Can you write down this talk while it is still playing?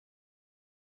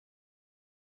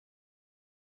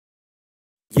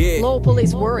Yeah. Lowell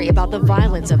police worry about the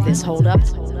violence of this holdup.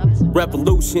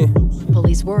 Revolution.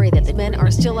 Police worry that the men are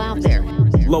still out there.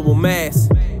 Lowell, Mass.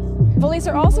 Police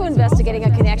are also investigating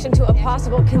a connection to a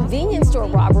possible convenience store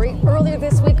robbery earlier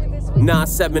this week.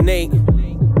 978.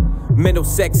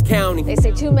 Middlesex County. They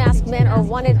say 2 masked men are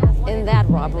wanted in that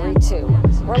robbery, too.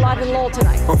 We're live in Lowell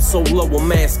tonight. I'm so Lowell,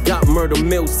 Mass. Got murder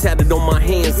mills tatted on my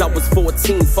hands. I was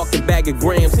 14, fucking bag of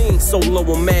grams. So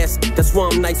Lowell, Mass. That's why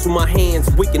I'm nice with my hands.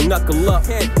 We can knuckle up,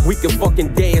 we can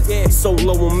fucking dance. So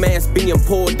Lowell, Mass. Being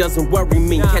poor doesn't worry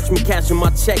me. Catch me cashing my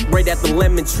check right at the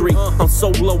lemon tree. I'm so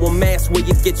Lowell, Mass. Where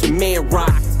you get your man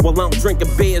rocked while I'm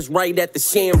drinking beers right at the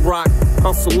Shamrock.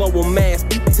 I'm so Lowell, Mass.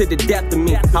 To the death of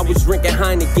me. I was drinking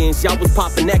Heinekens, y'all was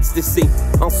popping ecstasy.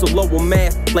 I'm so Lowell,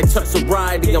 Mass. Like Chuck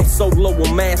Sobriety. I'm so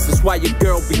Lowell, Mass. That's why your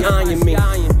girl be eyeing me.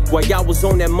 While y'all was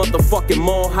on that motherfucking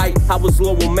mall hype, I was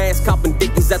Lowell, Mass. Copping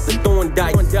dickies at the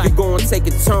Thorndike. We gon' take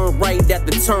a turn right at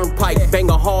the turnpike. Bang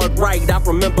a hard right. I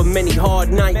remember many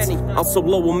hard nights. I'm so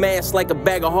Lowell, Mass. Like a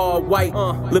bag of hard white.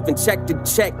 Living check to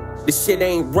check. This shit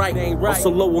ain't right. I'm so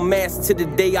Lowell, Mass. To the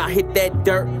day I hit that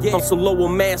dirt. I'm so Lowell,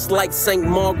 Mass. Like St.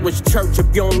 Margaret's Church. If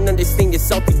you don't understand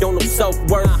yourself, you don't know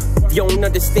self-worth. If you don't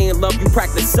understand love, you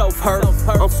practice self-hurt.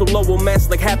 I'm so Lowell, Mass.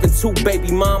 Like having 2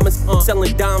 baby mamas.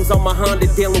 Selling dimes on my Honda,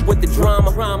 dealing with the drama.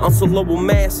 I'm so Lowell,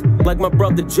 Mass. Like my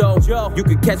brother Joe. You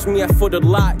could catch me at Foot of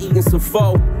Lot eating some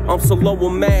pho. I'm so Lowell,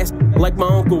 Mass. Like my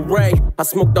Uncle Ray. I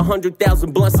smoked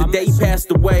 100,000 blunts the day he passed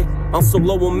away. I'm so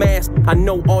Lowell, Mass. I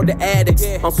know all the addicts.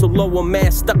 I'm so Lowell,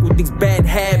 Mass. Stuck with these bad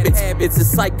habits. It's a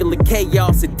cycle of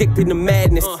chaos, addicted to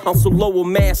madness. I'm so Lowell,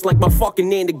 Mass. Like my fucking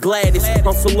name to Gladys.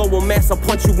 I'm so Lowell, Mass. I'll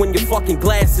punch you in your fucking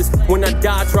glasses. When I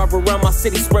die, drive around my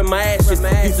city, spread my ashes.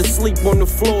 Used to sleep on the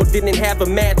floor, didn't have a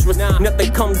mattress.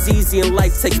 Nothing comes easy in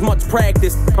life, takes much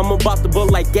practice. I'm about to blow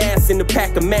like gas in a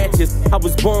pack of matches. I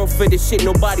was born for this shit,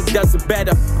 nobody does it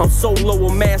better. I'm so Lowell,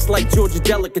 Mass. Like Georgia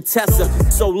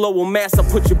Delicatessen. So Lowell, Mass. I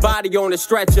put your body on a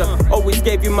stretcher. Always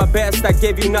gave you my best, I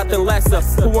gave you nothing lesser.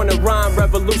 Who wanna rhyme?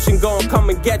 Revolution gon' come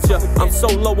and get ya. I'm so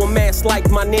Lowell, Mass. Like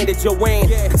my Nana Joanne.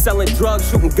 Selling drugs,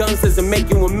 shooting guns doesn't make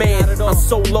you a man. I'm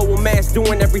so Lowell, Mass.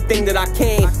 Doing everything that I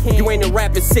can. You ain't a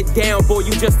rapper, sit down, boy,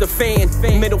 you just a fan.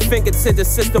 Middle finger to the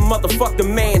system, motherfuck the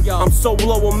man. I'm so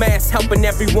Lowell, Mass. Helping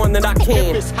everyone that I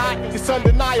can. If it's hot, it's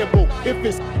undeniable. If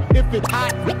it's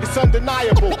hot, it's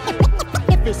undeniable.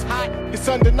 If it's hot, it's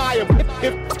undeniable.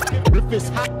 If it's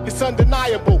hot, it's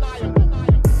undeniable.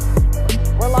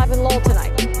 We're live in Lowell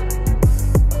tonight.